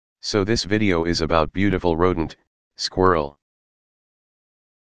So this video is about beautiful rodent, squirrel.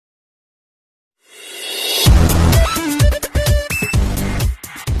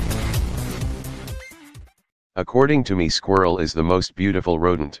 According to me, squirrel is the most beautiful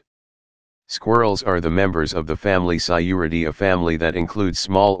rodent. Squirrels are the members of the family Sciuridae, a family that includes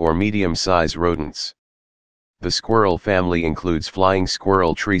small or medium-sized rodents. The squirrel family includes flying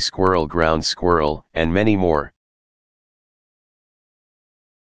squirrel, tree squirrel, ground squirrel, and many more.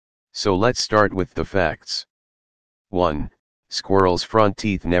 So let's start with the facts. 1. Squirrels' front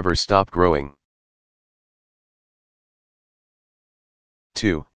teeth never stop growing.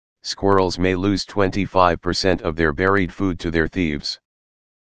 2. Squirrels may lose 25% of their buried food to their thieves.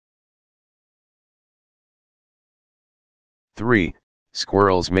 3.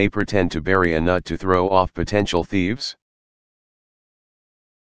 Squirrels may pretend to bury a nut to throw off potential thieves.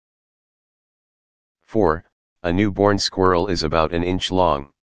 4. A newborn squirrel is about an inch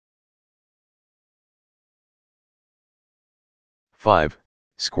long. 5.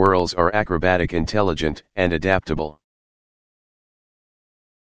 Squirrels are acrobatic, intelligent, and adaptable.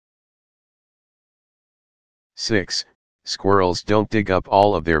 6. Squirrels don't dig up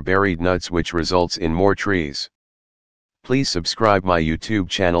all of their buried nuts, which results in more trees. Please subscribe my YouTube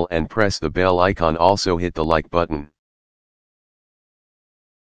channel and press the bell icon. Also hit the like button.